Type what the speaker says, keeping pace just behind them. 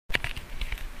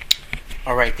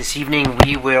All right, this evening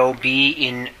we will be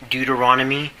in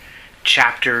Deuteronomy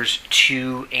chapters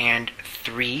 2 and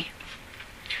 3.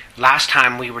 Last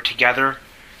time we were together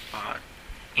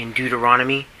in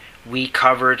Deuteronomy, we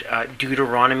covered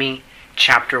Deuteronomy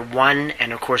chapter 1,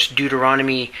 and of course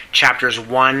Deuteronomy chapters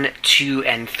 1, 2,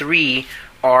 and 3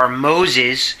 are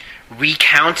Moses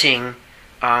recounting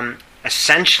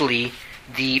essentially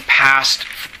the past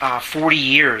 40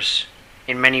 years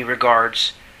in many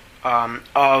regards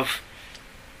of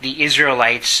the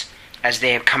Israelites as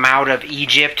they have come out of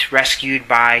Egypt, rescued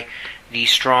by the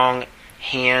strong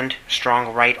hand,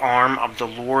 strong right arm of the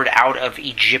Lord out of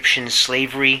Egyptian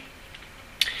slavery.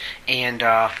 And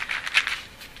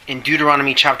in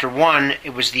Deuteronomy chapter 1,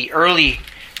 it was the early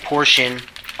portion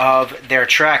of their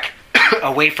trek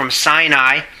away from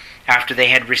Sinai after they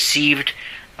had received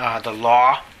the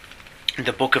law,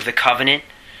 the book of the covenant,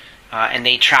 and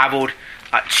they traveled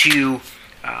to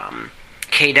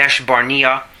Kadesh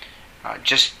Barnea,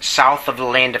 just south of the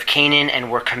land of Canaan,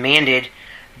 and were commanded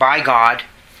by God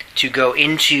to go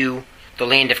into the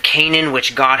land of Canaan,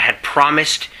 which God had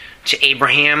promised to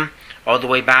Abraham all the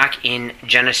way back in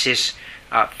Genesis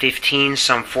 15,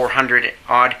 some 400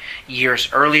 odd years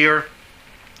earlier.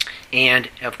 And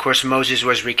of course Moses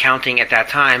was recounting at that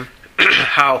time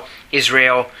how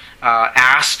Israel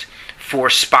asked for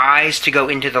spies to go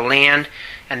into the land,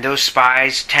 and those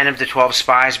spies, 10 of the 12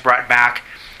 spies, brought back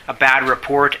a bad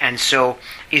report, and so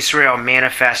Israel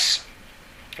manifests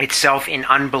itself in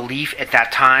unbelief at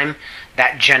that time,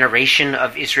 that generation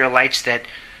of Israelites that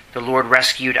the Lord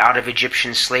rescued out of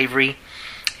Egyptian slavery.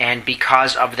 And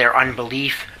because of their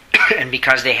unbelief, and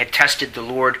because they had tested the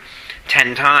Lord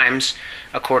 10 times,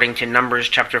 according to Numbers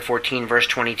chapter 14, verse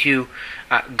 22,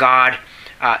 God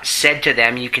said to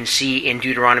them, you can see in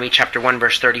Deuteronomy chapter 1,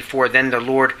 verse 34, "Then the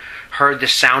Lord heard the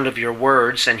sound of your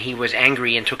words, and he was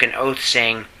angry and took an oath,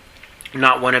 saying,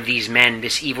 not one of these men,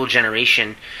 this evil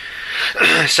generation,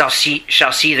 shall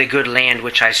see the good land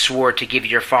which I swore to give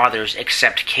your fathers,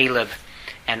 except Caleb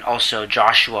and also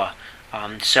Joshua."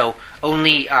 So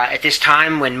only at this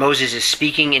time when Moses is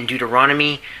speaking in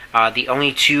Deuteronomy, the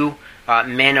only two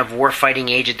men of war-fighting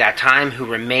age at that time who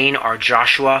remain are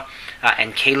Joshua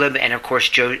and Caleb, and of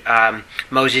course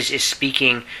Moses is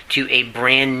speaking to a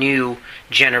brand new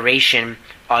generation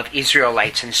of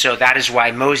Israelites, and so that is why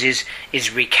Moses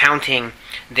is recounting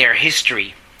their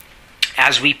history.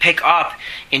 As we pick up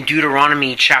in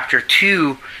Deuteronomy chapter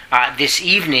 2 this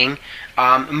evening,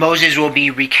 Moses will be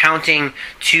recounting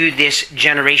to this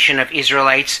generation of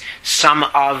Israelites some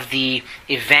of the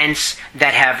events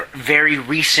that have very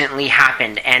recently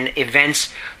happened, and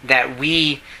events that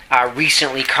we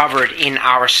recently covered in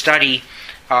our study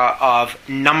of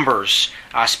Numbers,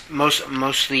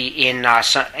 mostly in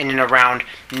and around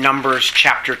Numbers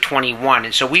chapter 21.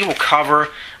 And so we will cover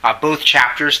both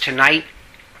chapters tonight.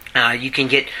 You can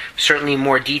get certainly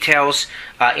more details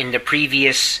in the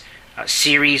previous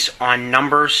series on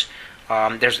Numbers.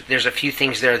 There's a few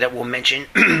things there that we'll mention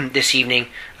this evening,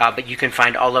 but you can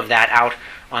find all of that out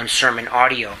on sermon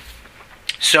audio.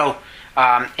 So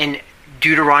in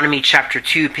Deuteronomy chapter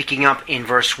 2, picking up in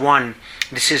verse 1,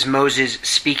 this is Moses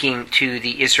speaking to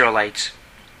the Israelites.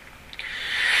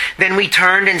 "Then we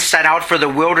turned and set out for the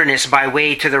wilderness by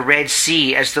way to the Red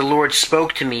Sea, as the Lord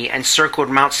spoke to me, and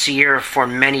circled Mount Seir for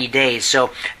many days."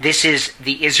 So this is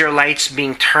the Israelites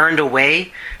being turned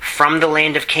away from the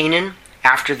land of Canaan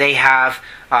after they have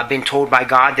been told by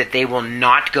God that they will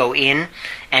not go in.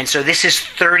 And so this is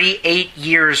 38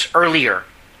 years earlier.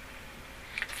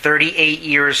 38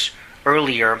 years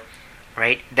earlier,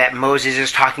 right, that Moses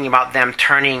is talking about them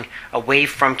turning away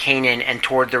from Canaan and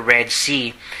toward the Red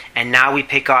Sea. And now we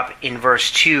pick up in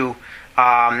verse 2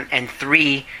 and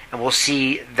 3, and we'll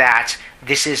see that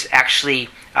this is actually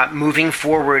moving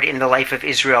forward in the life of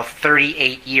Israel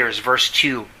 38 years. Verse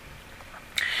 2,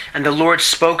 "And the Lord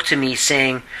spoke to me,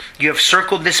 saying, you have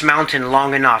circled this mountain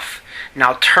long enough.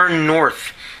 Now turn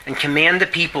north and command the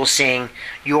people, saying,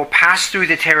 you will pass through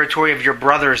the territory of your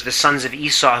brothers, the sons of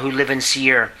Esau, who live in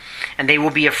Seir, and they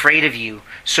will be afraid of you.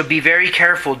 So be very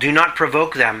careful, do not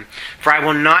provoke them, for I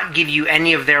will not give you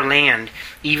any of their land,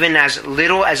 even as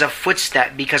little as a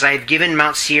footstep, because I have given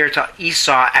Mount Seir to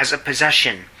Esau as a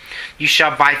possession. You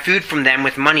shall buy food from them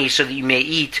with money so that you may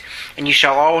eat, and you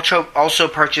shall also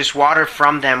purchase water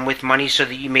from them with money so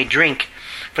that you may drink.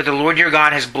 For the Lord your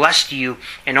God has blessed you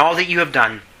in all that you have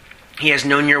done. He has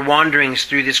known your wanderings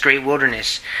through this great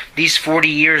wilderness. These 40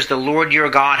 years the Lord your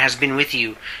God has been with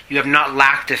you. You have not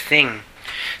lacked a thing.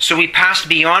 So we passed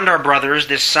beyond our brothers,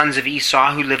 the sons of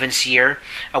Esau, who live in Seir,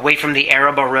 away from the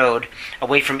Arabah road,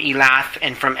 away from Elath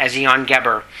and from Ezion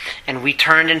Geber. And we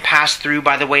turned and passed through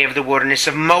by the way of the wilderness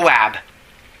of Moab.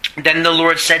 Then the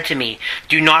Lord said to me,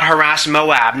 "Do not harass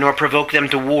Moab, nor provoke them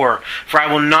to war, for I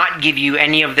will not give you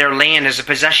any of their land as a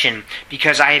possession,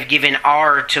 because I have given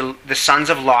Ar to the sons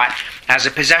of Lot as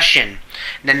a possession."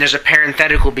 Then there's a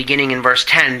parenthetical beginning in verse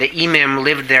 10. "The Emim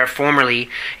lived there formerly,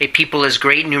 a people as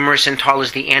great, numerous, and tall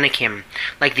as the Anakim.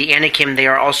 Like the Anakim, they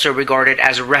are also regarded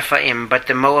as Rephaim, but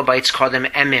the Moabites call them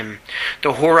Emim.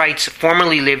 The Horites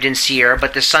formerly lived in Seir,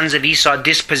 but the sons of Esau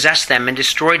dispossessed them and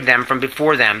destroyed them from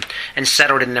before them, and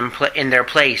settled in their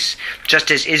place, just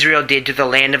as Israel did to the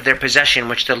land of their possession,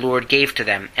 which the Lord gave to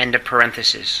them." End of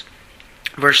parenthesis.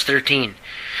 Verse 13.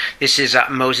 This is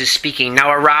Moses speaking. "Now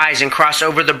arise and cross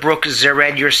over the brook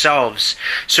Zered yourselves."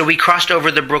 So we crossed over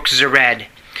the brook Zered.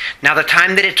 Now the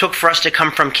time that it took for us to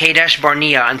come from Kadesh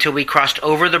Barnea until we crossed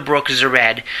over the brook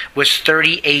Zered was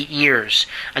 38 years,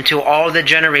 until all the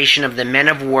generation of the men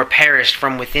of war perished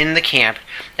from within the camp,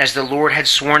 as the Lord had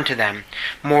sworn to them.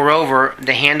 Moreover,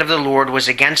 the hand of the Lord was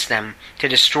against them, to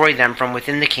destroy them from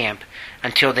within the camp,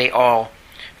 until they all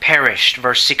perished.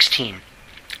 Verse 16.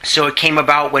 "So it came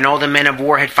about, when all the men of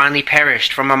war had finally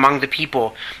perished from among the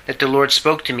people, that the Lord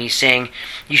spoke to me, saying,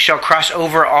 'You shall cross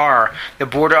over Ar, the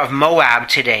border of Moab,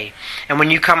 today. And when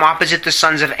you come opposite the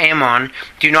sons of Ammon,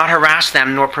 do not harass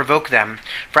them nor provoke them.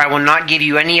 For I will not give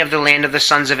you any of the land of the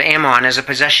sons of Ammon as a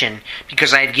possession,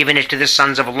 because I have given it to the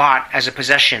sons of Lot as a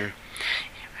possession.'"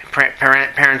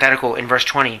 Parenthetical in verse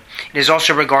 20. "It is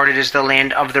also regarded as the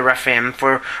land of the Rephaim,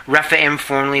 for Rephaim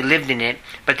formerly lived in it,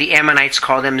 but the Ammonites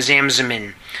call them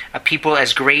Zamzummim, a people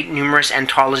as great, numerous, and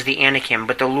tall as the Anakim.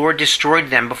 But the Lord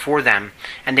destroyed them before them,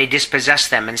 and they dispossessed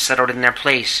them and settled in their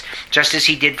place, just as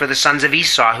he did for the sons of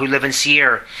Esau, who live in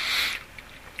Seir,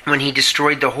 when he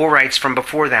destroyed the Horites from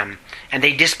before them. And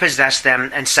they dispossessed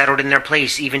them and settled in their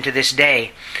place, even to this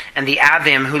day. And the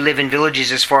Avim, who live in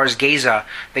villages as far as Gaza,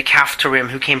 the Caphtorim,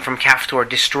 who came from Caphtor,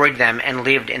 destroyed them and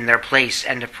lived in their place."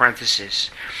 End of parenthesis.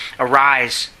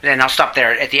 "Arise," and I'll stop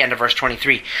there at the end of verse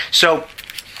 23. So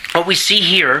what we see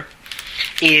here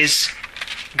is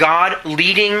God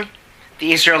leading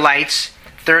the Israelites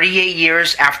 38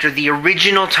 years after the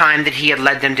original time that he had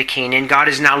led them to Canaan. God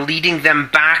is now leading them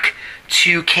back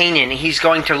to Canaan. He's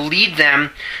going to lead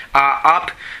them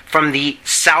up from the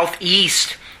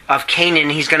southeast of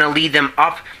Canaan. He's going to lead them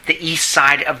up the east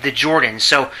side of the Jordan.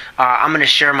 So I'm going to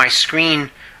share my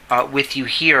screen with you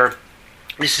here.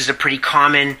 This is a pretty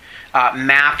common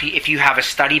map. If you have a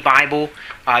study Bible,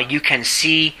 you can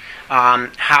see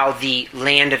how the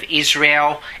land of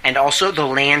Israel and also the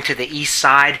land to the east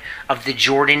side of the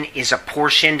Jordan is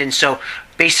apportioned. And so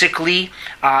basically,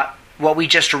 what we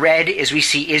just read is we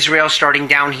see Israel starting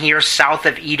down here south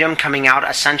of Edom, coming out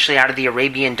essentially out of the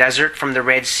Arabian desert from the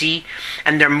Red Sea,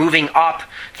 and they're moving up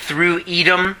through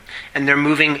Edom, and they're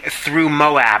moving through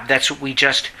Moab. That's what we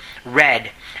just read.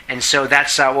 And so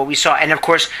that's what we saw. And of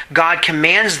course, God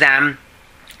commands them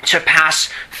to pass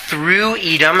through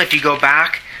Edom. If you go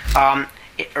back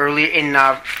earlier in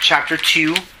chapter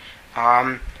 2,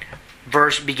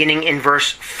 beginning in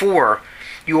verse 4,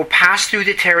 "You will pass through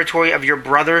the territory of your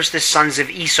brothers, the sons of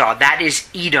Esau." That is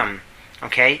Edom.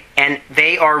 Okay? And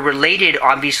they are related,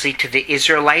 obviously, to the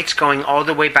Israelites, going all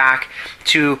the way back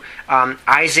to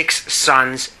Isaac's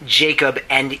sons, Jacob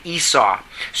and Esau.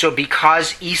 So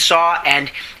because Esau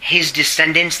and his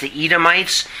descendants, the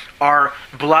Edomites, are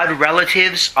blood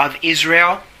relatives of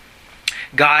Israel,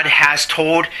 God has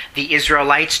told the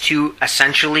Israelites to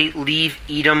essentially leave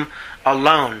Edom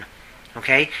alone.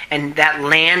 Okay, and that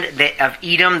land of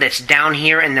Edom that's down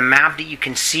here in the map that you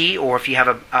can see, or if you have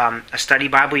a study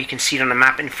Bible, you can see it on the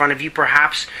map in front of you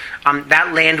perhaps.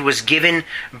 That land was given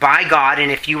by God,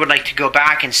 and if you would like to go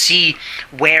back and see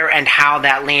where and how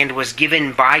that land was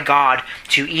given by God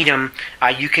to Edom,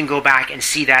 you can go back and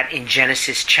see that in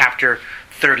Genesis chapter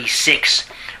 36,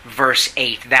 verse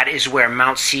 8. That is where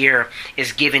Mount Seir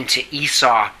is given to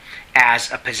Esau as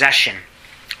a possession.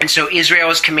 And so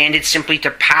Israel is commanded simply to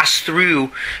pass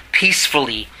through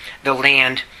peacefully the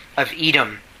land of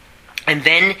Edom. And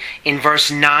then in verse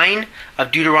 9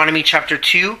 of Deuteronomy chapter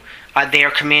 2, they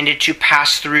are commanded to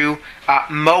pass through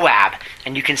Moab.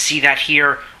 And you can see that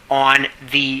here on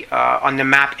the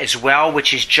map as well,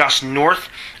 which is just north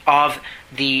of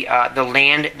the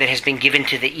land that has been given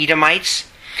to the Edomites.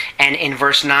 And in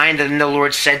verse 9, "Then the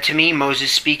Lord said to me,"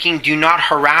 Moses speaking, "Do not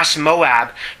harass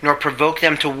Moab, nor provoke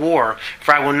them to war,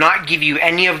 for I will not give you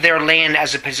any of their land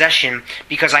as a possession,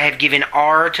 because I have given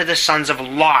Ar to the sons of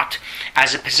Lot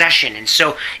as a possession." And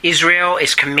so Israel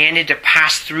is commanded to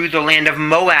pass through the land of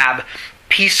Moab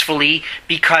peacefully,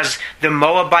 because the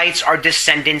Moabites are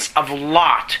descendants of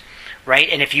Lot. right?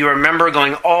 And if you remember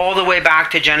going all the way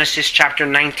back to Genesis chapter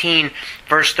 19,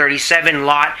 verse 37,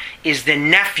 Lot is the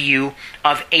nephew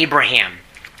of Abraham.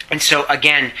 And so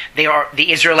again,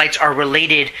 the Israelites are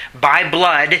related by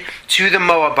blood to the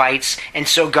Moabites, and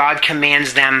so God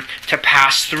commands them to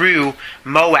pass through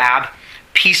Moab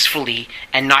peacefully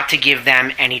and not to give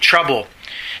them any trouble.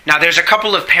 Now there's a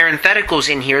couple of parentheticals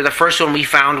in here. The first one we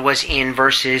found was in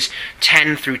verses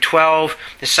 10 through 12.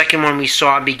 The second one we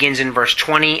saw begins in verse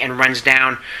 20 and runs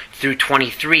down through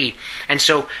 23. And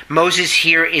so Moses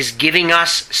here is giving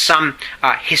us some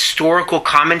historical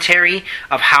commentary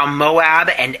of how Moab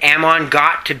and Ammon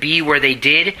got to be where they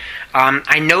did.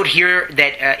 I note here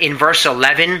that in verse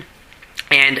 11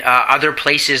 and other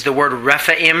places, the word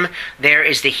Rephaim there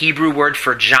is the Hebrew word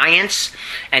for giants.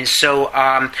 And so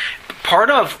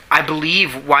part of, I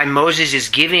believe, why Moses is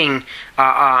giving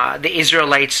the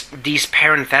Israelites these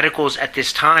parentheticals at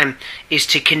this time is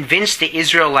to convince the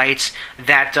Israelites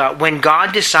that when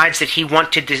God decides that he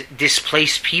wants to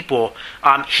displace people,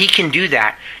 he can do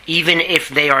that, even if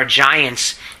they are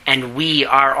giants and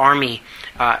our army,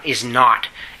 is not.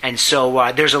 And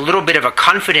so there's a little bit of a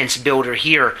confidence builder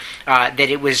here that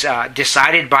it was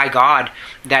decided by God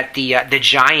that the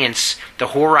giants, the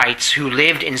Horites who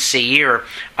lived in Seir,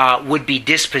 would be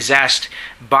dispossessed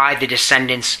by the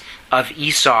descendants of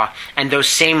Esau. And those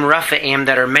same Rephaim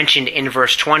that are mentioned in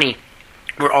verse 20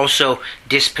 were also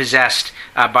dispossessed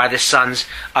by the sons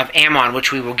of Ammon,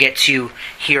 which we will get to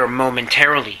here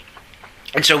momentarily.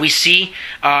 And so we see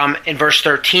in verse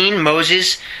 13,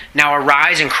 Moses, now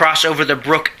arise and cross over the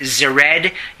brook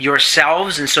Zered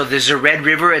yourselves. And so the Zered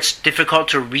River, it's difficult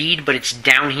to read, but it's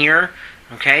down here.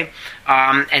 Okay?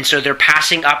 And so they're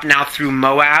passing up now through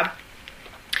Moab.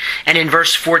 And in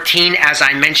verse 14, as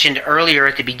I mentioned earlier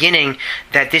at the beginning,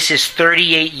 that this is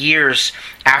 38 years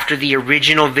after the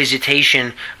original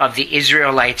visitation of the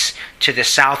Israelites to the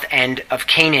south end of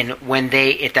Canaan, when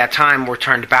they, at that time, were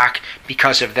turned back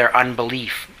because of their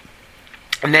unbelief.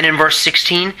 And then in verse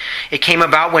 16, it came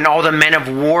about when all the men of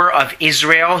war of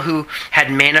Israel who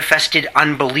had manifested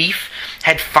unbelief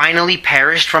had finally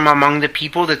perished from among the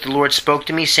people, that the Lord spoke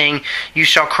to me, saying, you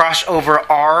shall cross over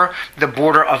the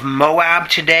border of Moab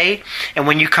today, and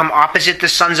when you come opposite the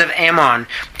sons of Ammon,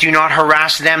 do not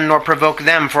harass them nor provoke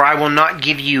them, for I will not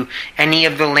give you any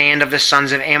of the land of the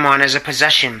sons of Ammon as a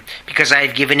possession, because I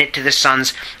have given it to the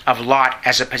sons of Lot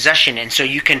as a possession. And so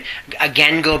you can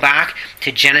again go back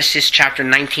to Genesis chapter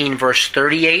 19, verse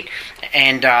 38,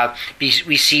 and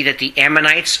we see that the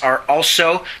Ammonites are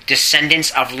also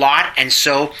descendants of Lot, and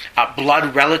so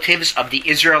blood relatives of the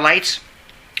Israelites.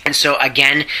 And so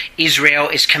again, Israel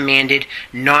is commanded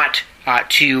not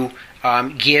to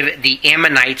give the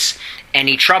Ammonites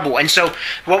any trouble. And so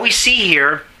what we see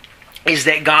here is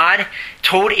that God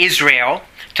told Israel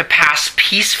to pass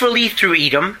peacefully through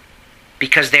Edom,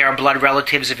 because they are blood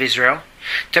relatives of Israel,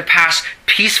 to pass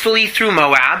peacefully through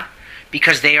Moab,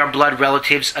 because they are blood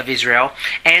relatives of Israel,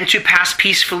 and to pass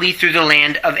peacefully through the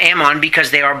land of Ammon,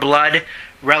 because they are blood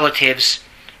relatives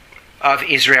of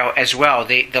Israel as well.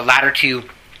 The latter two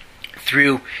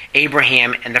through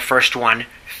Abraham, and the first one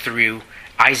through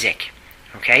Isaac.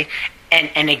 Okay?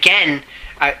 And again,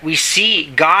 we see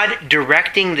God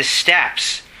directing the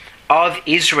steps of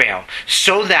Israel,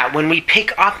 so that when we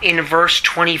pick up in verse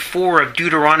 24 of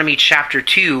Deuteronomy chapter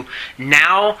 2,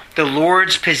 now the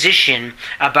Lord's position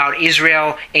about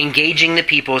Israel engaging the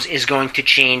peoples is going to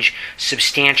change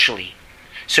substantially.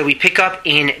 So we pick up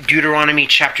in Deuteronomy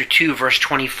chapter 2, verse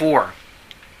 24.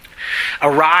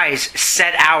 Arise,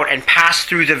 set out, and pass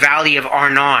through the valley of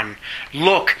Arnon.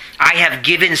 Look, I have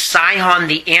given Sihon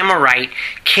the Amorite,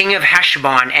 king of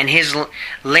Heshbon, and his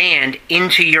land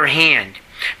into your hand.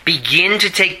 Begin to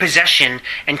take possession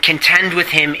and contend with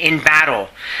him in battle.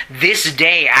 This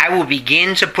day I will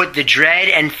begin to put the dread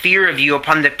and fear of you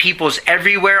upon the peoples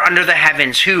everywhere under the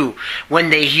heavens, who, when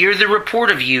they hear the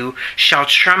report of you, shall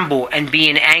tremble and be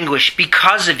in anguish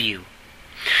because of you.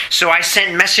 So I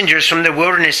sent messengers from the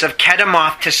wilderness of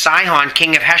Kedemoth to Sihon,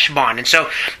 king of Heshbon. And so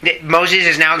Moses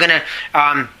is now going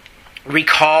to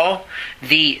recall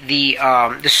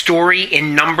the story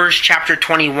in Numbers chapter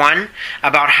 21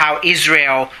 about how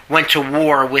Israel went to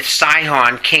war with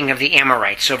Sihon, king of the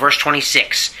Amorites. So verse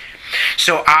 26.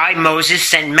 So I, Moses,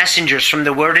 sent messengers from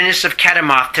the wilderness of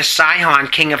Kedemoth to Sihon,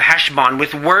 king of Heshbon,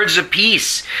 with words of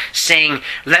peace, saying,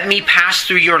 let me pass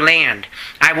through your land.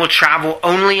 I will travel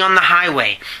only on the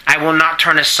highway. I will not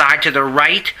turn aside to the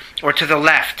right or to the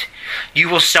left. You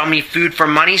will sell me food for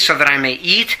money so that I may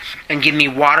eat, and give me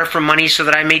water for money so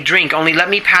that I may drink. Only let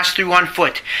me pass through on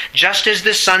foot, just as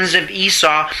the sons of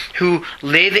Esau who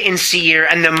live in Seir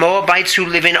and the Moabites who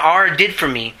live in Ar did for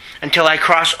me, until I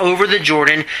cross over the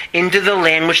Jordan into the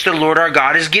land which the Lord our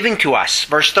God is giving to us.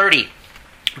 Verse 30.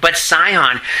 But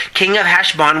Sihon, king of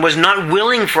Heshbon, was not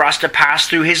willing for us to pass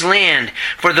through his land.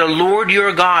 For the Lord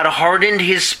your God hardened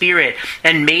his spirit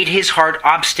and made his heart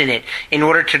obstinate, in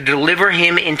order to deliver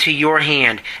him into your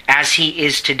hand, as he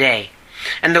is today.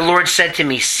 And the Lord said to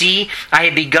me, See, I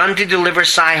have begun to deliver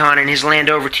Sihon and his land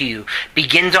over to you.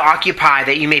 Begin to occupy,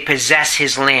 that you may possess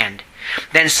his land.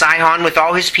 Then Sihon with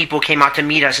all his people came out to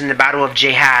meet us in the battle of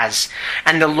Jahaz.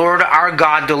 And the Lord our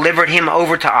God delivered him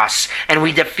over to us, and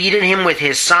we defeated him with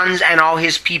his sons and all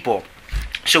his people.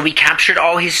 So we captured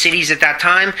all his cities at that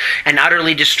time, and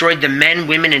utterly destroyed the men,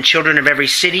 women, and children of every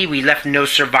city. We left no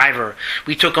survivor.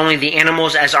 We took only the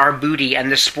animals as our booty,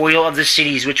 and the spoil of the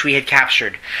cities which we had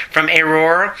captured. From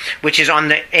Aroer, which is on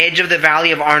the edge of the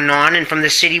valley of Arnon, and from the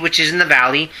city which is in the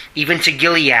valley, even to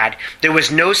Gilead, there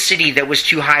was no city that was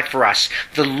too high for us.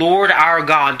 The Lord our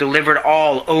God delivered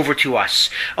all over to us.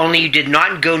 Only you did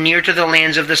not go near to the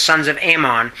lands of the sons of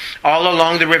Ammon, all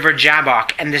along the river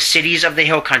Jabbok, and the cities of the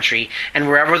hill country,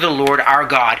 and wherever the Lord our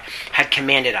God had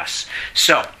commanded us.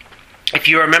 So, if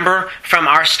you remember from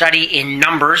our study in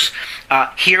Numbers,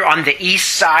 here on the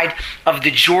east side of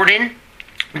the Jordan,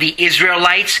 the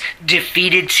Israelites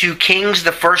defeated two kings.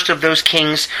 The first of those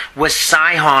kings was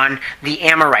Sihon the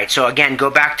Amorite. So again, go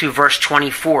back to verse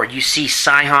 24. You see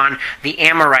Sihon the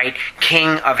Amorite,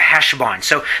 king of Heshbon.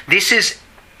 So this is,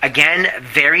 again,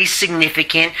 very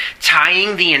significant,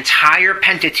 tying the entire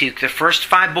Pentateuch, the first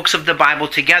 5 books of the Bible,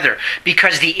 together,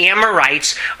 because the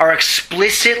Amorites are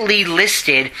explicitly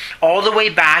listed all the way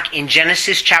back in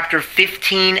Genesis chapter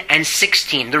 15 and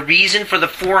 16. The reason for the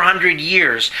 400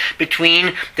 years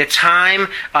between the time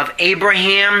of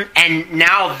Abraham and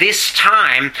now this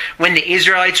time when the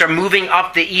Israelites are moving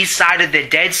up the east side of the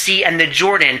Dead Sea and the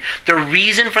Jordan, the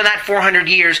reason for that 400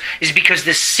 years is because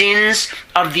the sins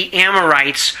of the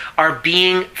Amorites are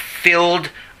being filled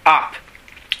up.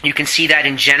 You can see that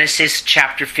in Genesis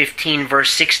chapter 15, verse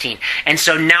 16. And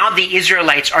so now the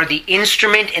Israelites are the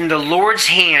instrument in the Lord's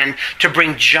hand to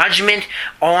bring judgment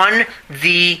on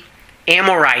the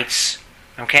Amorites.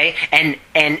 Okay? And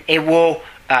it will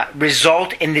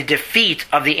result in the defeat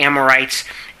of the Amorites,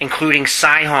 including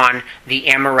Sihon, the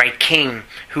Amorite king,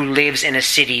 who lives in a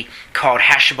city called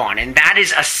Heshbon. And that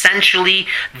is essentially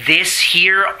this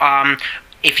here.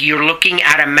 If you're looking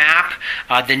at a map,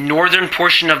 the northern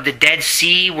portion of the Dead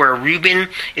Sea where Reuben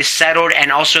is settled,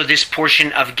 and also this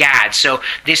portion of Gad. So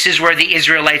this is where the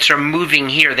Israelites are moving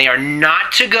here. They are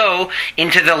not to go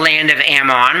into the land of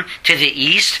Ammon to the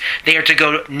east. They are to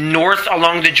go north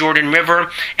along the Jordan River,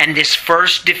 and this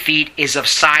first defeat is of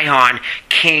Sihon,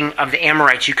 king of the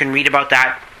Amorites. You can read about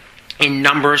that in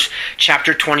Numbers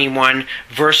chapter 21,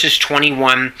 verses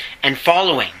 21 and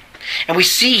following. And we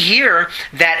see here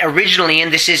that originally,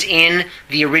 and this is in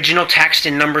the original text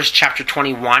in Numbers chapter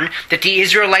 21, that the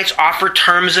Israelites offer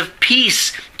terms of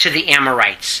peace to the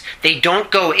Amorites. They don't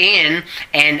go in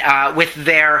and with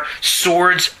their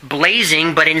swords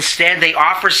blazing, but instead they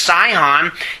offer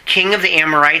Sihon, king of the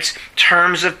Amorites,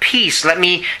 terms of peace. Let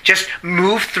me just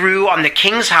move through on the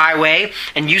king's highway,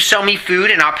 and you sell me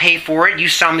food and I'll pay for it. You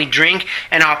sell me drink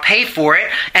and I'll pay for it.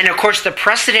 And of course the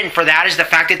precedent for that is the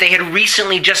fact that they had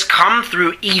recently just come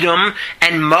through Edom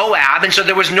and Moab, and so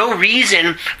there was no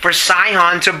reason for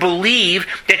Sihon to believe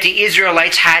that the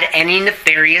Israelites had any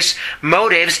nefarious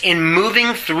motives in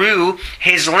moving through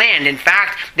his land. In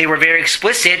fact, they were very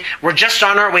explicit. We're just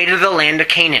on our way to the land of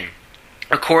Canaan.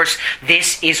 Of course,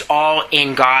 this is all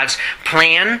in God's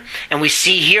plan. And we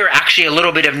see here actually a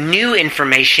little bit of new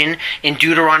information in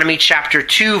Deuteronomy chapter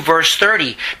 2, verse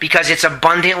 30, because it's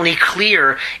abundantly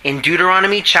clear in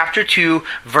Deuteronomy chapter 2,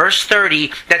 verse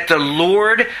 30, that the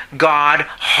Lord God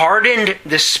hardened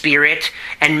the spirit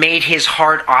and made his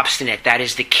heart obstinate. That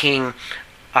is the king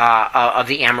of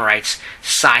the Amorites,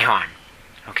 Sihon.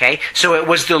 Okay, so it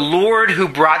was the Lord who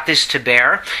brought this to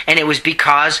bear, and it was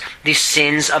because the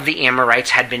sins of the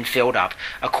Amorites had been filled up,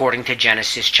 according to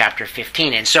Genesis chapter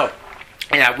 15. And so,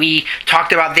 we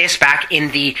talked about this back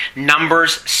in the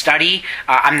Numbers study.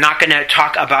 I'm not going to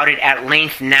talk about it at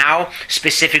length now.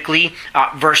 Specifically,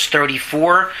 verse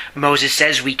 34, Moses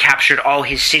says, we captured all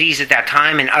his cities at that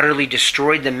time and utterly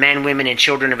destroyed the men, women, and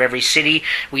children of every city.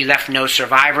 We left no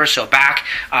survivor. So back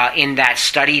in that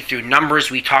study through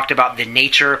Numbers, we talked about the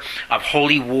nature of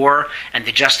holy war and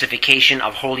the justification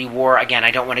of holy war. Again,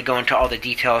 I don't want to go into all the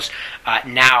details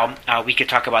now. We could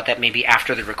talk about that maybe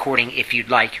after the recording if you'd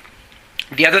like.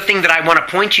 The other thing that I want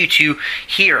to point you to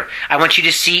here, I want you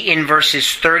to see in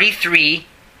verses 33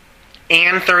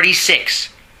 and 36.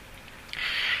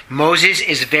 Moses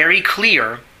is very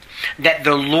clear that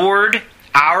the Lord,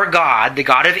 our God, the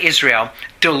God of Israel,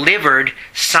 delivered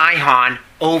Sihon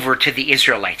over to the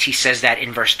Israelites. He says that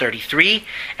in verse 33,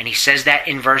 and he says that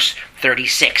in verse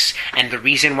 36. And the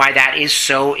reason why that is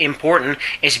so important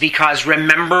is because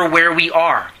remember where we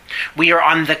are. We are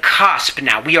on the cusp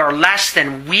now. We are less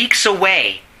than weeks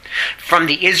away from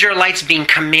the Israelites being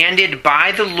commanded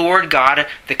by the Lord God,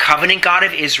 the covenant God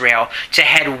of Israel, to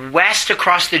head west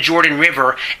across the Jordan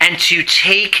River and to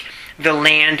take the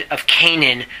land of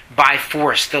Canaan by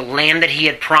force, the land that he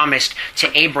had promised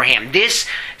to Abraham. This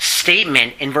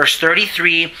statement in verse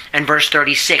 33 and verse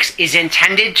 36 is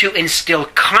intended to instill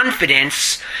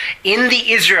confidence in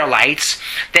the Israelites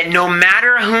that no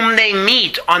matter whom they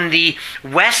meet on the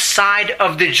west side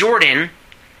of the Jordan,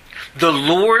 the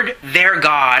Lord their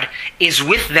God is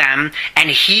with them, and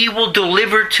he will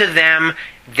deliver to them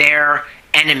their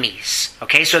enemies.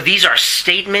 Okay, so these are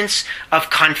statements of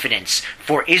confidence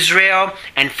for Israel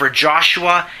and for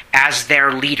Joshua as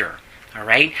their leader. All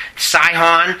right,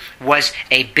 Sihon was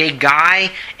a big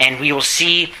guy, and we will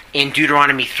see in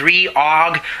Deuteronomy 3,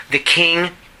 Og, the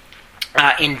king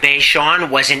in Bashan,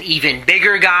 was an even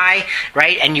bigger guy,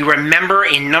 right? And you remember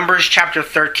in Numbers chapter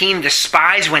 13, the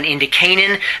spies went into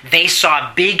Canaan. They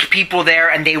saw big people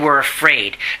there and they were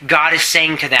afraid. God is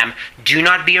saying to them, do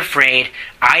not be afraid.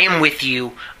 I am with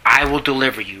you. I will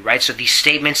deliver you, right? So these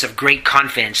statements of great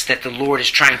confidence that the Lord is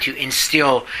trying to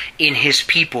instill in his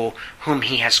people whom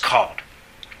he has called.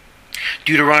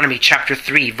 Deuteronomy chapter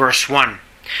 3, verse 1.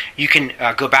 You can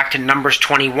go back to Numbers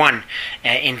 21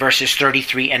 in verses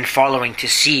 33 and following to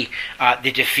see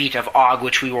the defeat of Og,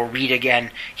 which we will read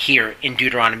again here in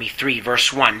Deuteronomy 3,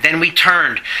 verse 1. Then we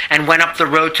turned and went up the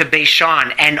road to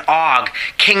Bashan, and Og,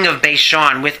 king of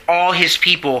Bashan, with all his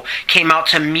people, came out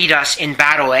to meet us in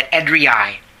battle at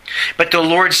Edrei. But the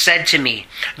Lord said to me,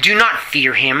 do not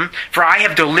fear him, for I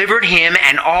have delivered him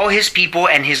and all his people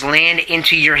and his land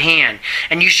into your hand.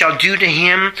 And you shall do to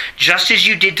him just as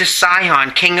you did to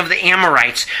Sihon, king of the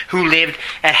Amorites, who lived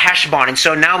at Heshbon. And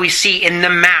so now we see in the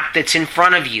map that's in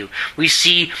front of you, we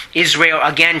see Israel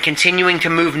again continuing to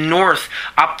move north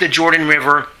up the Jordan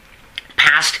River,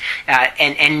 past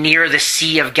and near the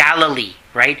Sea of Galilee.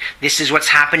 Right? This is what's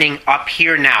happening up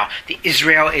here now.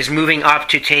 Israel is moving up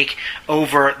to take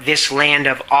over this land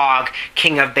of Og,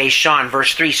 king of Bashan.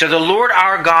 Verse 3. So the Lord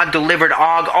our God delivered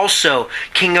Og also,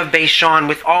 king of Bashan,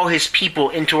 with all his people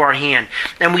into our hand.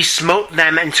 And we smote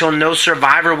them until no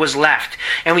survivor was left.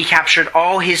 And we captured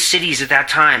all his cities at that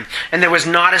time. And there was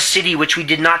not a city which we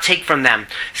did not take from them.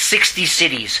 60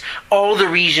 cities, all the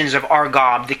regions of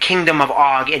Argob, the kingdom of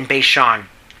Og in Bashan.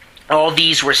 All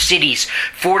these were cities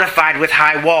fortified with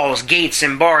high walls, gates,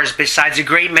 and bars, besides a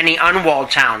great many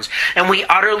unwalled towns. And we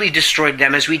utterly destroyed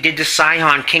them, as we did to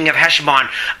Sihon, king of Heshbon,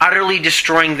 utterly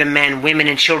destroying the men, women,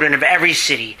 and children of every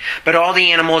city. But all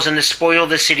the animals and the spoil of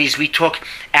the cities we took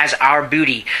as our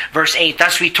booty. Verse 8,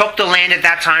 thus we took the land at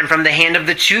that time from the hand of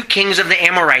the 2 kings of the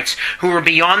Amorites, who were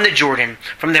beyond the Jordan,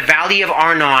 from the valley of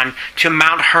Arnon to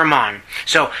Mount Hermon.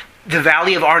 So the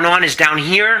valley of Arnon is down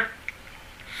here,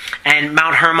 and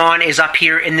Mount Hermon is up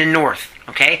here in the north,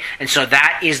 okay? And so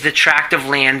that is the tract of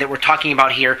land that we're talking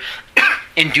about here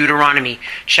in Deuteronomy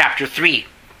chapter 3.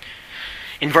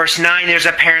 In verse 9, there's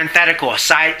a parenthetical.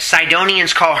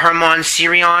 Sidonians call Hermon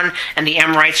Sirion, and the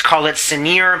Amorites call it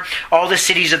Senir. All the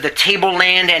cities of the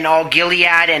tableland, and all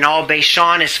Gilead, and all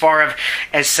Bashan, as far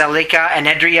as Salika and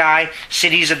Edrei,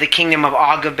 cities of the kingdom of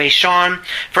Og of Bashan.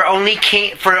 For only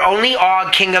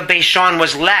Og, king of Bashan,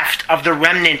 was left of the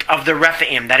remnant of the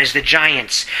Rephaim, that is the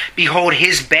giants. Behold,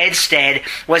 his bedstead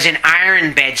was an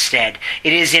iron bedstead.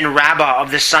 It is in Rabbah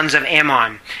of the sons of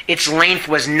Ammon. Its length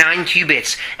was 9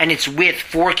 cubits, and its width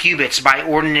 4 cubits by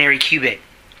ordinary cubit.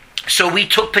 So we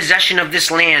took possession of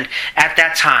this land at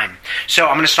that time. So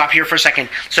I'm going to stop here for a second.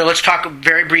 So let's talk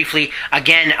very briefly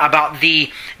again about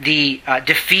the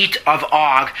defeat of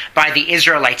Og by the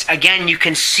Israelites. Again, you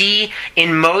can see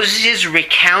in Moses'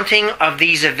 recounting of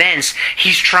these events,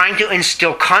 he's trying to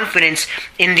instill confidence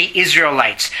in the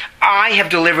Israelites. I have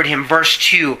delivered him, verse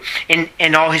 2,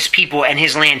 and all his people and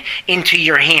his land into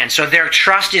your hand. So their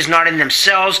trust is not in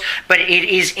themselves, but it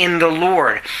is in the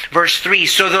Lord. Verse 3,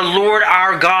 so the Lord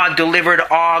our God delivered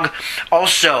Og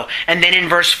also. And then in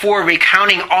verse 4,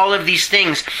 recounting all of these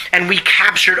things, and we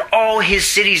captured all his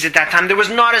cities at that time. There was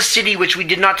not a city which we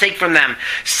did not take from them.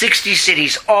 60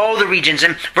 cities, all the regions.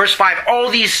 And verse 5,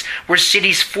 all these were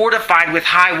cities fortified with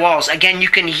high walls. Again, you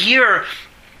can hear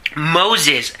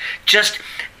Moses just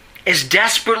as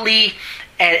desperately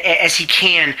as he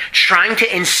can, trying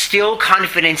to instill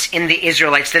confidence in the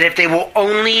Israelites that if they will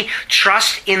only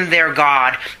trust in their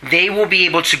God, they will be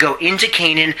able to go into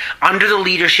Canaan under the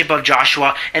leadership of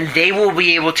Joshua, and they will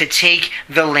be able to take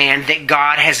the land that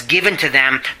God has given to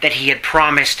them that he had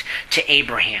promised to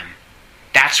Abraham.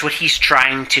 That's what he's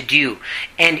trying to do.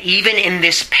 And even in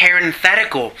this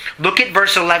parenthetical, look at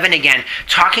verse 11 again,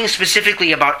 talking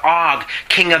specifically about Og,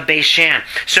 king of Bashan.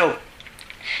 So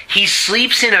he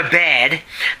sleeps in a bed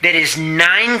that is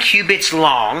 9 cubits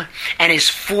long and is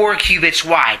 4 cubits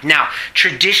wide. Now,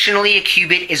 traditionally a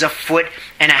cubit is 1.5 feet.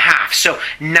 So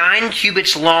 9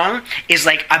 cubits long is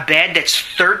like a bed that's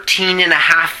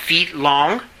 13.5 feet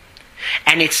long,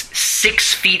 and it's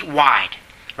 6 feet wide.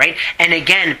 Right? And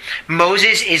again,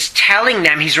 Moses is telling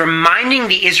them, he's reminding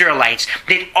the Israelites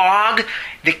that Og,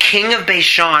 the king of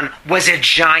Bashan, was a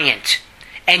giant.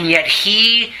 And yet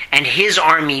he and his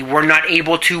army were not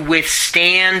able to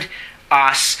withstand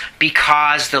us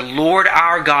because the Lord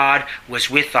our God was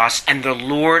with us and the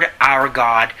Lord our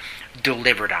God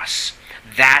delivered us.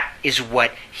 That is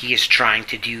what he is trying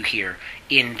to do here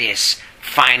in this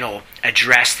final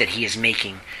address that he is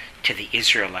making to the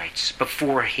Israelites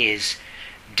before his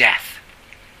death.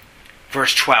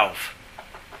 Verse 12.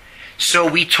 So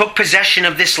we took possession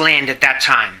of this land at that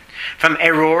time, from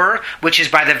Aroer, which is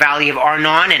by the valley of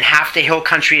Arnon, and half the hill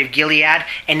country of Gilead,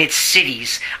 and its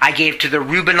cities I gave to the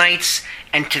Reubenites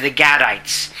and to the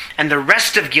Gadites. And the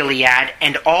rest of Gilead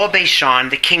and all Bashan,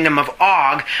 the kingdom of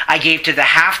Og, I gave to the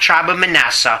half-tribe of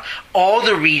Manasseh. All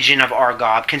the region of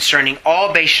Argob, concerning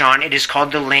all Bashan, it is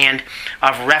called the land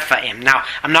of Rephaim. Now,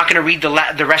 I'm not going to read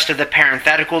the rest of the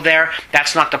parenthetical there.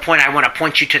 That's not the point. I want to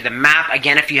point you to the map.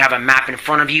 Again, if you have a map in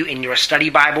front of you in your study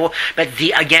Bible. But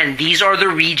again, these are the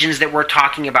regions that we're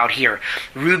talking about here.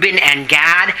 Reuben and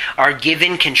Gad are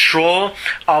given control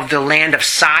of the land of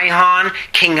Sihon,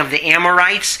 king of the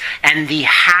Amorites, and the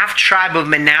half-tribe of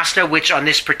Manasseh, which on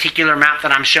this particular map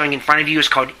that I'm showing in front of you is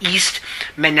called East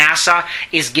Manasseh,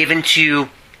 is given to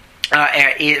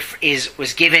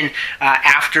was given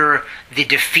after the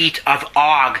defeat of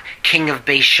Og, king of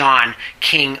Bashan,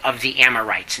 king of the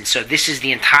Amorites. And so this is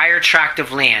the entire tract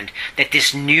of land that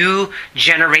this new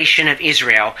generation of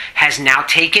Israel has now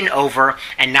taken over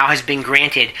and now has been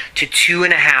granted to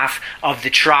 2.5 of the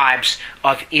tribes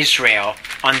of Israel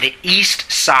on the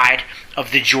east side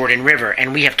of the Jordan River.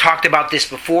 And we have talked about this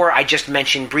before. I just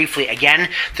mentioned briefly again,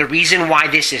 the reason why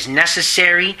this is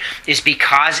necessary is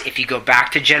because if you go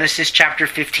back to Genesis chapter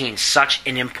 15, such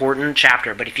an important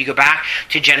chapter, but if you go back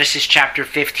to Genesis chapter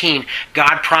 15,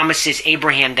 God promises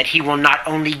Abraham that he will not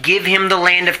only give him the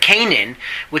land of Canaan,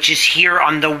 which is here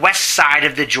on the west side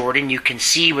of the Jordan, you can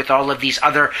see with all of these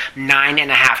other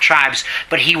 9.5 tribes,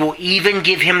 but he will even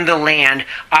give him the land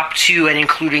up to and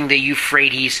including the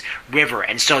Euphrates River.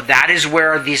 And so that is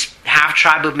where this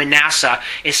half-tribe of Manasseh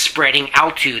is spreading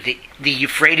out to. The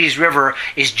Euphrates River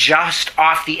is just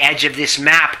off the edge of this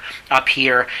map up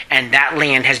here, and that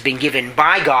land has been given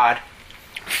by God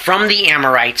from the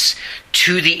Amorites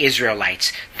to the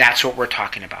Israelites. That's what we're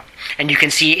talking about. And you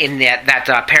can see in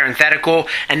that parenthetical,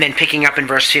 and then picking up in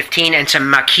verse 15, and to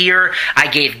Machir I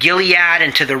gave Gilead,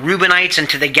 and to the Reubenites and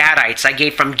to the Gadites I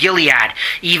gave from Gilead,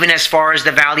 even as far as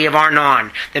the valley of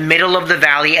Arnon, the middle of the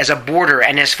valley as a border,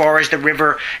 and as far as the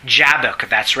river Jabbok.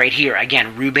 That's right here.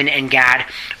 Again, Reuben and Gad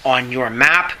on your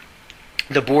map,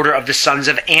 the border of the sons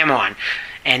of Ammon.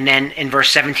 And then in verse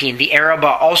 17, the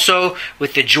Arabah also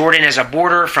with the Jordan as a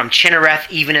border from Chinnereth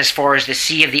even as far as the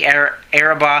sea of the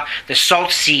Arabah, the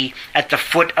salt sea at the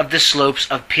foot of the slopes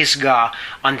of Pisgah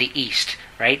on the east.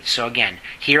 Right? So again,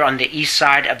 here on the east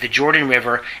side of the Jordan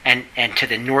River and to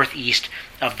the northeast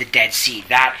of the Dead Sea.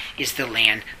 That is the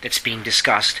land that's being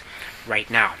discussed right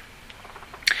now.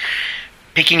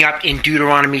 Picking up in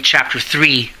Deuteronomy chapter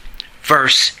 3,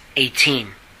 verse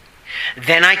 18.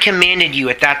 Then I commanded you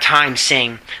at that time,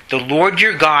 saying, the Lord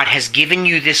your God has given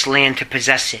you this land to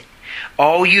possess it.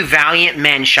 All you valiant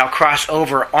men shall cross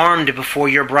over armed before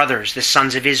your brothers, the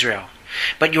sons of Israel.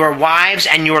 But your wives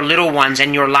and your little ones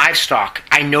and your livestock,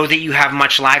 I know that you have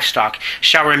much livestock,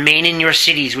 shall remain in your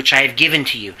cities which I have given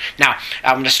to you. Now,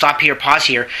 I'm going to stop here, pause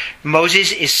here.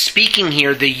 Moses is speaking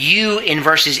here, the you in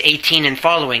verses 18 and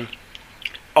following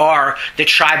are the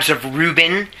tribes of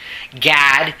Reuben,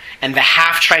 Gad, and the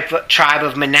half-tribe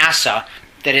of Manasseh,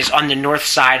 that is on the north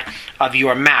side of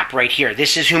your map right here.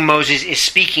 This is who Moses is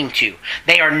speaking to.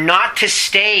 They are not to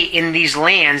stay in these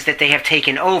lands that they have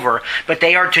taken over, but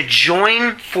they are to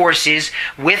join forces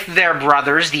with their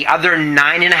brothers, the other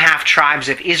 9.5 tribes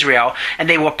of Israel, and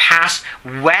they will pass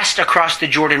west across the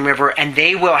Jordan River, and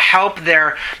they will help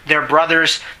their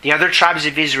brothers, the other tribes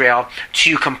of Israel,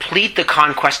 to complete the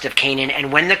conquest of Canaan.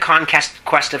 And when the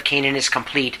conquest of Canaan is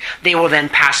complete, they will then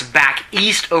pass back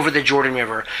east over the Jordan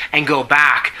River and go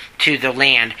back to the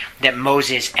land that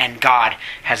Moses and God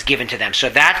has given to them. So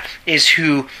that is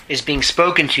who is being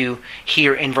spoken to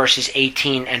here in verses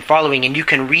 18 and following. And you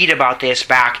can read about this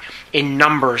back in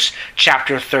Numbers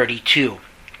chapter 32.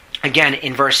 Again,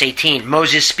 in verse 18,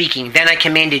 Moses speaking, "Then I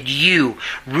commanded you,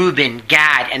 Reuben,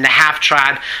 Gad, and the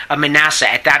half-tribe of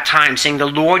Manasseh at that time, saying, The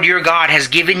Lord your God has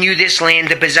given you this land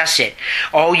to possess it.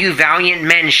 All you valiant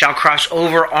men shall cross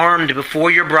over armed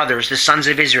before your brothers, the sons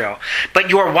of Israel.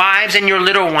 But your wives and your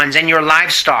little ones and your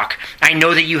livestock, I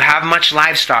know that you have much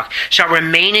livestock, shall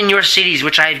remain in your cities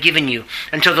which I have given you,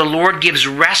 until the Lord gives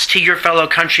rest to your fellow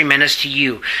countrymen as to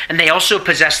you. And they also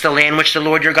possess the land which the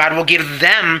Lord your God will give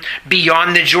them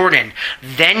beyond the Jordan.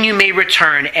 Then you may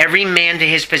return every man to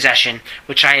his possession,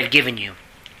 which I have given you."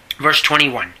 Verse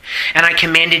 21, "And I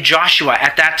commanded Joshua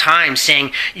at that time,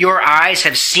 saying, Your eyes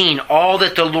have seen all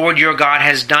that the Lord your God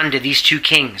has done to these two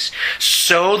kings.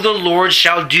 So the Lord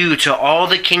shall do to all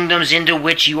the kingdoms into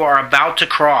which you are about to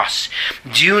cross.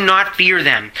 Do not fear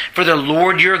them, for the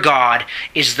Lord your God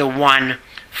is the one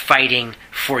fighting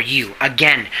for you."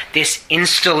 Again, this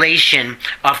installation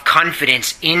of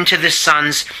confidence into the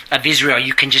sons of Israel.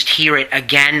 You can just hear it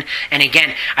again and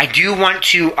again. I do want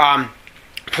to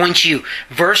point you,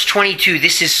 verse 22,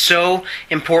 this is so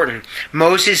important.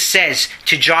 Moses says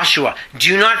to Joshua,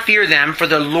 "Do not fear them, for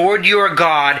the Lord your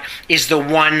God is the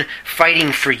one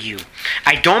fighting for you."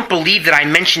 I don't believe that I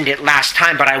mentioned it last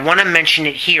time, but I want to mention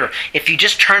it here. If you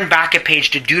just turn back a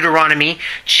page to Deuteronomy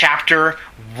chapter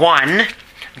 1,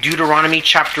 Deuteronomy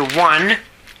chapter 1,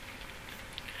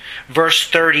 verse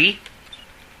 30.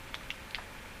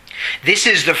 This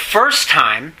is the first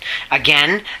time,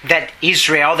 again, that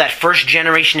Israel, that first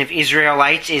generation of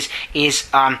Israelites, is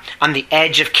on the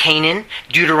edge of Canaan.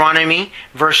 Deuteronomy,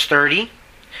 verse 30.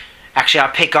 Actually, I'll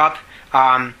pick up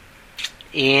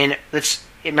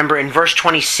remember in verse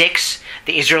 26,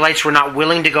 the Israelites were not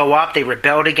willing to go up. They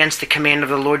rebelled against the command of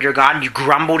the Lord your God. You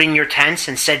grumbled in your tents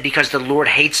and said, "Because the Lord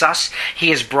hates us, he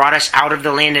has brought us out of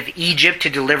the land of Egypt to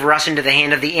deliver us into the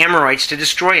hand of the Amorites to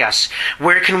destroy us.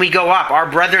 Where can we go up? Our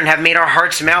brethren have made our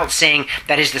hearts melt, saying,"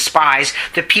 that is the spies,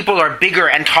 "The people are bigger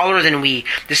and taller than we.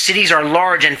 The cities are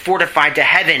large and fortified to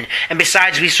heaven. And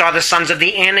besides, we saw the sons of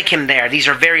the Anakim there." These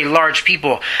are very large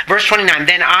people. Verse 29,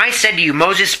 "Then I said to you,"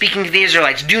 Moses speaking to the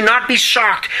Israelites, "Do not be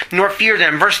shocked nor fear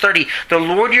them." Verse 30, "The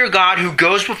Lord your God who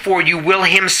goes before you will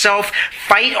himself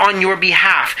fight on your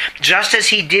behalf, just as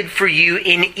he did for you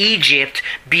in Egypt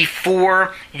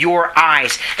before your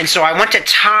eyes." And so I want to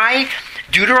tie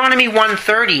Deuteronomy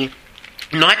 1:30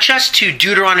 not just to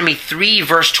Deuteronomy 3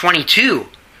 verse 22.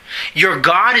 Your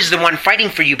God is the one fighting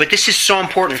for you, but this is so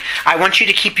important. I want you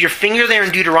to keep your finger there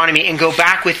in Deuteronomy and go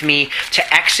back with me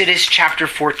to Exodus chapter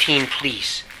 14,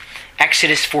 please.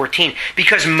 Exodus 14.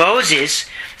 Because Moses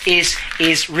is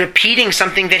repeating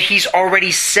something that he's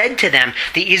already said to them.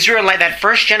 That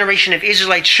first generation of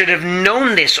Israelites should have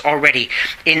known this already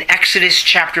in Exodus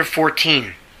chapter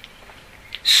 14.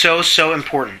 So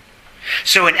important.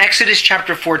 So in Exodus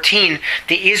chapter 14,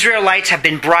 the Israelites have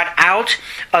been brought out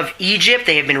of Egypt.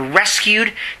 They have been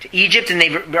rescued to Egypt, and they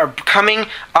are coming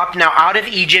up now out of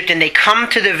Egypt, and they come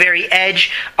to the very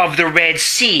edge of the Red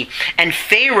Sea. And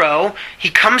Pharaoh,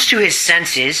 he comes to his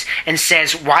senses and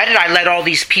says, "Why did I let all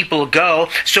these people go?"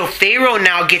 So Pharaoh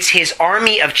now gets his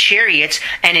army of chariots,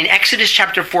 and in Exodus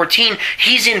chapter 14,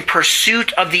 he's in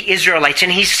pursuit of the Israelites,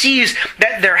 and he sees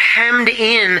that they're hemmed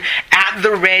in at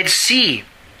the Red Sea.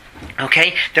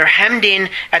 Okay, they're hemmed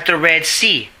in at the Red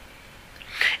Sea.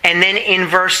 And then in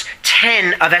verse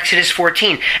 10 of Exodus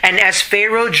 14, "And as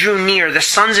Pharaoh drew near, the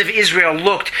sons of Israel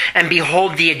looked, and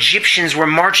behold, the Egyptians were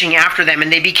marching after them,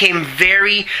 and they became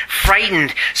very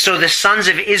frightened. So the sons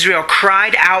of Israel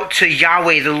cried out to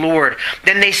Yahweh the Lord.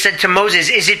 Then they said to Moses,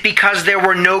 'Is it because there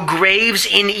were no graves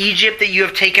in Egypt that you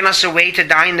have taken us away to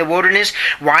die in the wilderness?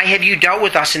 Why have you dealt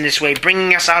with us in this way,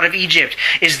 bringing us out of Egypt?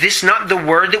 Is this not the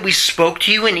word that we spoke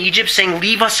to you in Egypt, saying,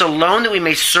 Leave us alone that we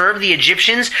may serve the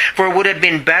Egyptians? For it would have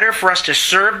been better for us to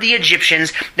serve the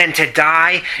Egyptians than to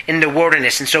die in the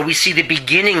wilderness.'" And so we see the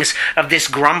beginnings of this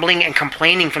grumbling and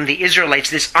complaining from the Israelites,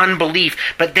 this unbelief.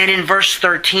 But then in verse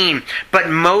 13, "But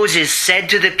Moses said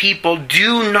to the people,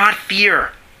 'Do not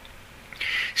fear.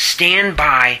 Stand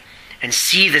by and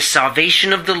see the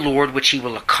salvation of the Lord, which he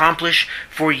will accomplish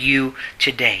for you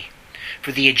today.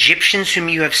 For the Egyptians whom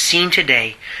you have seen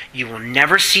today, you will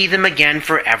never see them again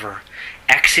forever.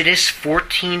 Exodus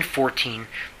 14:14.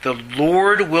 The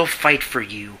Lord will fight for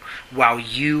you while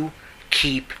you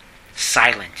keep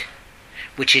silent,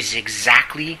 which is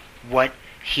exactly what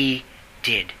he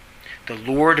did. The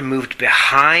Lord moved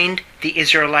behind the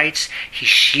Israelites. He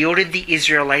shielded the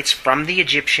Israelites from the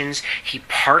Egyptians. He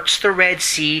parts the Red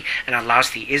Sea and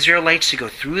allows the Israelites to go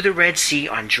through the Red Sea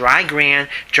on dry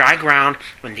ground.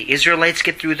 When the Israelites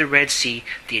get through the Red Sea,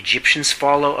 the Egyptians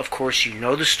follow. Of course, you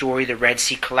know the story. The Red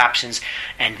Sea collapses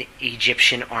and the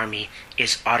Egyptian army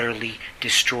is utterly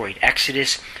destroyed.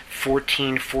 Exodus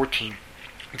 14:14.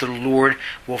 The Lord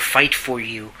will fight for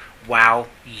you while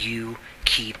you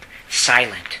keep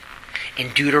silent.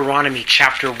 In Deuteronomy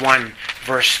chapter 1,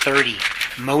 verse 30,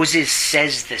 Moses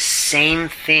says the same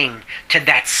thing to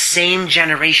that same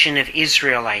generation of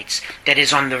Israelites that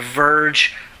is on the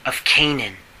verge of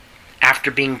Canaan after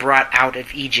being brought out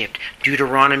of Egypt.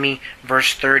 Deuteronomy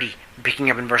verse 30, picking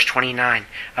up in verse 29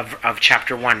 of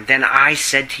chapter 1. Then I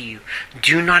said to you,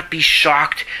 do not be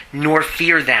shocked nor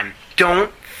fear them.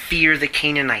 Don't fear the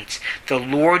Canaanites. The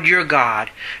Lord your God,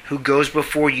 who goes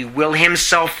before you, will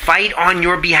himself fight on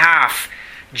your behalf,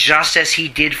 just as he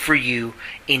did for you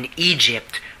in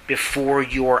Egypt before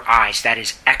your eyes. That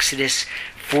is Exodus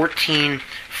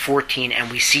 14:14. And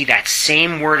we see that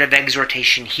same word of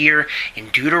exhortation here in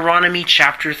Deuteronomy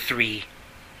chapter 3,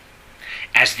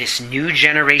 as this new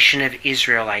generation of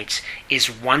Israelites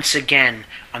is once again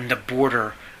on the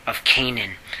border of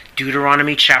Canaan.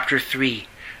 Deuteronomy chapter 3,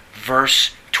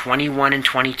 verse 21 and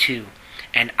 22.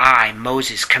 And I,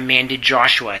 Moses, commanded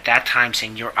Joshua at that time,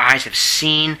 saying, your eyes have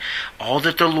seen all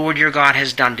that the Lord your God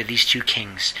has done to these two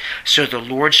kings. So the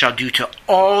Lord shall do to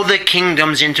all the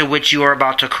kingdoms into which you are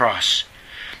about to cross.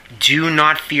 Do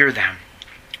not fear them,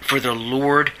 for the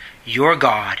Lord your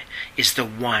God is the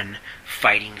one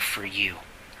fighting for you.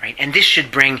 Right? And this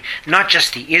should bring not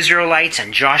just the Israelites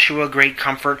and Joshua great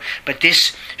comfort, but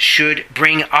this should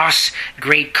bring us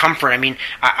great comfort. I mean,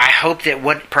 I hope that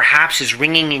what perhaps is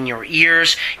ringing in your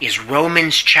ears is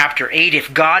Romans chapter 8.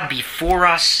 If God be for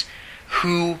us,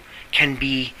 who can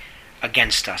be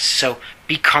against us? So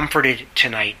be comforted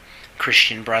tonight,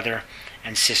 Christian brother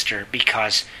and sister,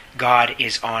 because God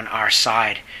is on our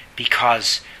side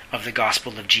because of the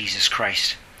gospel of Jesus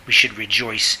Christ. We should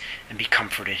rejoice and be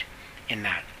comforted in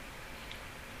that.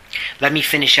 Let me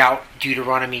finish out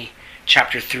Deuteronomy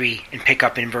chapter 3 and pick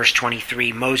up in verse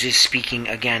 23, Moses speaking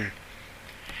again.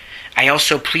 I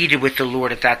also pleaded with the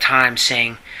Lord at that time,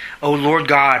 saying, O Lord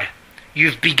God,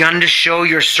 you've begun to show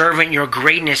your servant your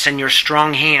greatness and your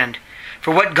strong hand.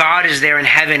 For what God is there in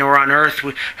heaven or on earth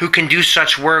who can do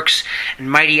such works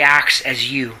and mighty acts as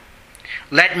you?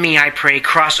 Let me, I pray,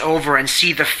 cross over and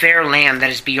see the fair land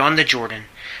that is beyond the Jordan,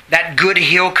 that good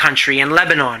hill country in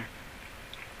Lebanon.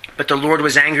 But the Lord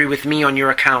was angry with me on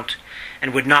your account,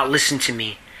 and would not listen to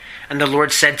me. And the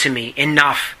Lord said to me,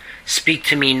 enough, speak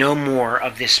to me no more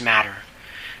of this matter.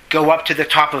 Go up to the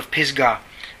top of Pisgah,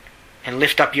 and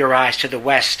lift up your eyes to the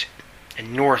west,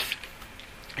 and north,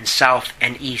 and south,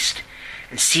 and east,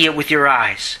 and see it with your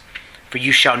eyes, for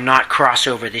you shall not cross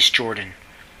over this Jordan.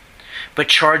 But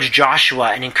charge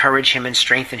Joshua, and encourage him, and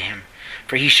strengthen him,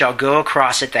 for he shall go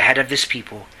across at the head of this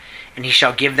people, and he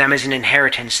shall give them as an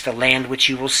inheritance the land which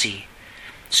you will see.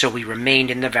 So we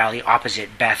remained in the valley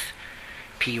opposite Beth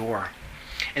Peor.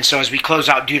 And so as we close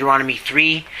out Deuteronomy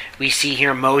 3, we see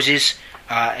here Moses,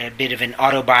 a bit of an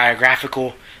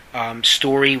autobiographical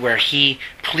story where he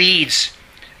pleads,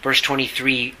 verse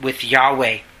 23, with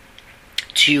Yahweh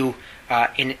to,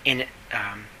 in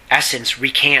essence,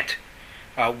 recant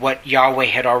what Yahweh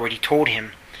had already told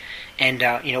him. And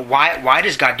why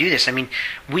does God do this? I mean,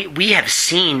 we have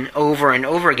seen over and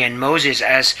over again Moses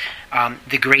as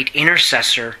the great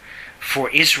intercessor for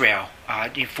Israel.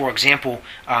 For example,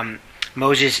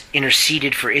 Moses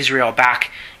interceded for Israel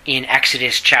back in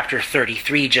Exodus chapter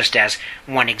 33, just as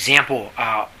one example,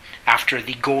 after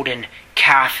the golden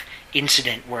calf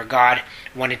incident where God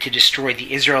wanted to destroy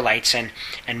the Israelites,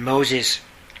 and Moses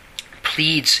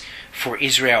pleads for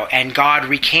Israel, and God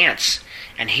recants,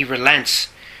 and he relents.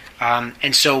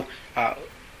 And so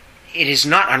it is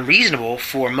not unreasonable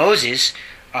for Moses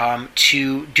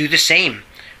to do the same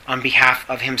on behalf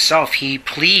of himself. He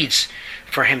pleads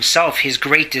for himself. His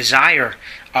great desire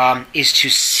is to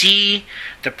see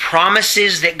the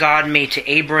promises that God made to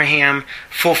Abraham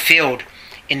fulfilled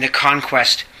in the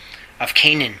conquest of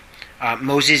Canaan.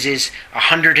 Moses is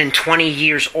 120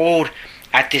 years old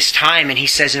at this time, and he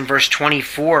says in verse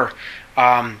 24,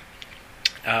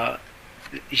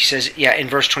 he says, in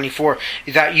verse 24,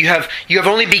 that you have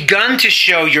only begun to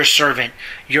show your servant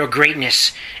your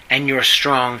greatness and your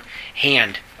strong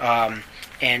hand.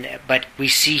 But we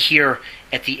see here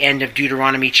at the end of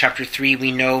Deuteronomy chapter 3,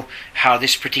 we know how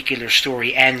this particular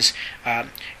story ends.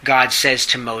 God says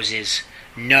to Moses,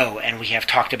 "No," and we have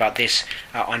talked about this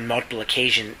on multiple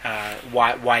occasions,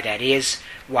 why that is,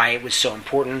 why it was so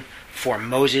important for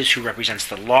Moses, who represents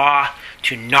the law,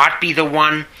 to not be the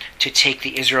one to take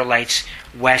the Israelites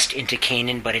west into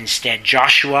Canaan, but instead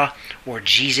Joshua, or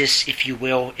Jesus, if you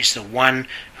will, is the one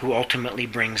who ultimately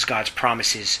brings God's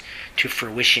promises to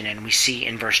fruition. And we see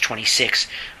in verse 26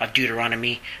 of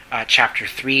Deuteronomy chapter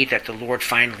 3 that the Lord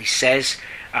finally says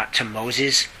to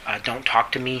Moses, "Don't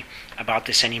talk to me about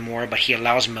this anymore," but he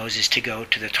allows Moses to go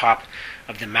to the top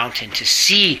of the mountain to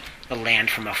see the land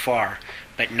from afar,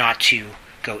 but not to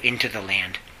go into the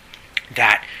land.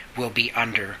 That will be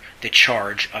under the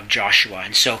charge of Joshua.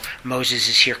 And so Moses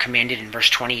is here commanded in verse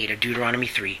 28 of Deuteronomy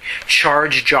 3,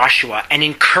 charge Joshua and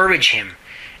encourage him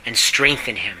and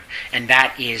strengthen him. And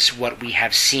that is what we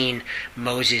have seen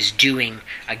Moses doing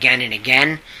again and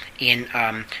again,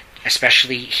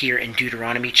 especially here in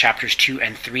Deuteronomy chapters 2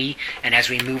 and 3. And as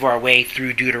we move our way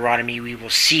through Deuteronomy, we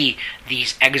will see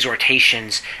these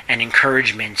exhortations and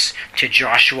encouragements to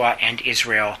Joshua and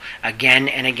Israel again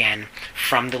and again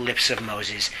from the lips of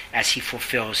Moses as he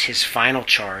fulfills his final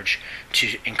charge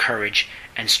to encourage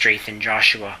and strengthen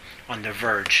Joshua on the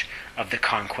verge of the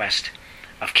conquest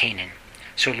of Canaan.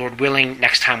 So Lord willing,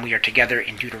 next time we are together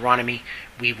in Deuteronomy,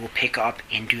 we will pick up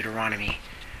in Deuteronomy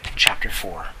chapter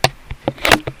 4.